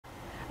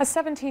A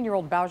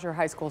 17-year-old Bowsher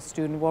High School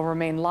student will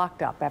remain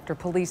locked up after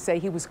police say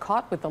he was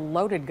caught with a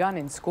loaded gun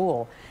in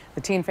school.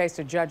 The teen faced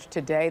a judge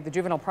today. The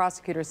juvenile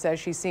prosecutor says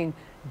she's seen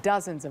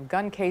dozens of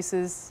gun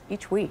cases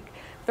each week.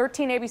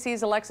 13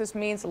 ABC's Alexis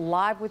Means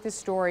live with this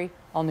story,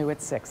 all new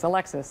at 6.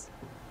 Alexis.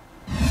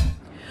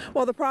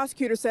 Well, the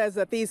prosecutor says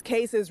that these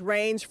cases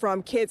range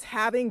from kids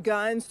having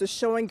guns to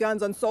showing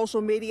guns on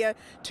social media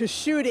to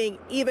shooting,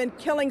 even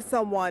killing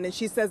someone. And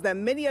she says that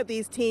many of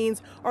these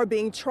teens are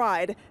being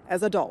tried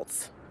as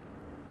adults.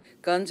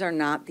 Guns are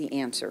not the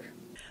answer.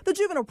 The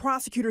juvenile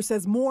prosecutor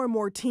says more and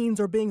more teens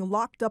are being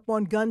locked up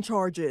on gun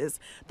charges.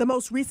 The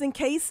most recent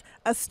case,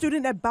 a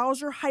student at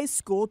Bowsher High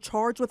School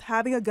charged with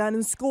having a gun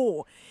in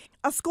school.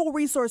 A school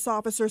resource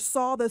officer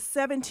saw the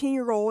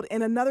 17-year-old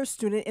and another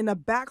student in the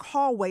back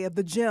hallway of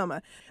the gym.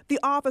 The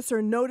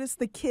officer noticed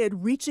the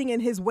kid reaching in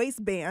his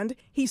waistband.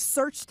 He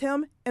searched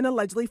him and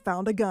allegedly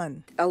found a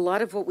gun. A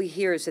lot of what we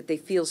hear is that they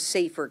feel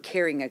safer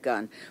carrying a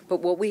gun.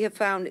 But what we have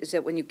found is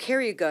that when you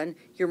carry a gun,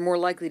 you're more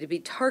likely to be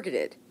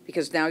targeted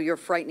because now you're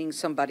frightening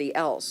somebody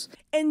else.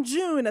 In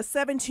June, a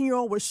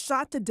 17-year-old was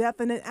shot to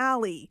death in an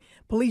alley.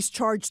 Police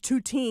charged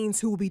 2 teens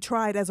who will be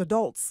tried as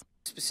adults.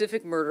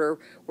 Specific murder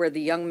where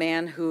the young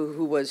man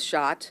who was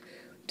shot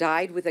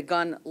died with a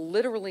gun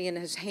literally in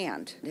his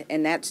hand,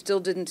 and that still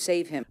didn't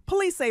save him.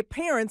 Police say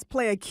parents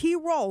play a key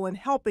role in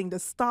helping to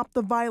stop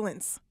the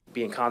violence.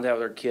 Be in contact with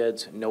their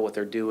kids, know what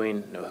they're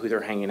doing, know who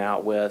they're hanging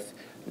out with,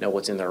 know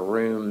what's in their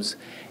rooms,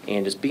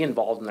 and just be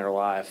involved in their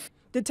life.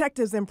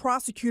 Detectives and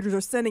prosecutors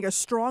are sending a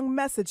strong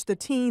message to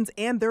teens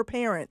and their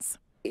parents.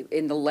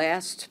 In the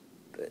last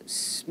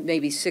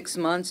maybe 6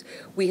 months,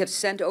 we have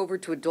sent over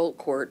to adult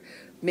court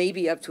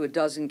maybe up to a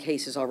dozen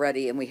cases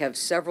already, and we have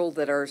several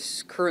that are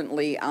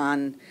currently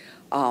on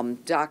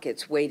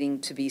dockets waiting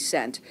to be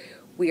sent.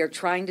 We are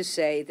trying to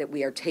say that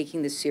we are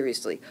taking this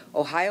seriously.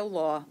 Ohio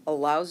law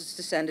allows us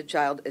to send a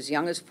child as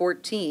young as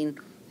 14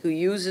 who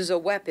uses a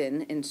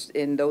weapon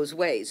in those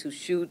ways, who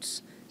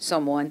shoots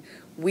someone.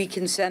 We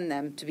can send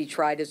them to be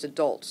tried as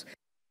adults.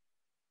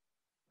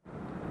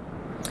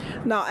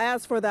 Now,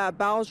 as for that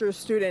Bowsher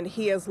student,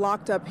 he is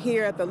locked up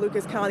here at the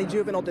Lucas County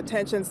Juvenile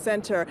Detention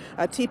Center.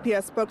 A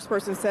TPS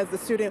spokesperson says the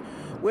student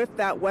with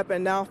that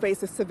weapon now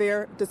faces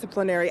severe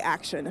disciplinary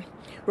action.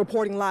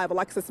 Reporting live,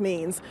 Alexis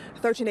Means,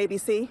 13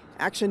 ABC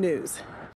Action News.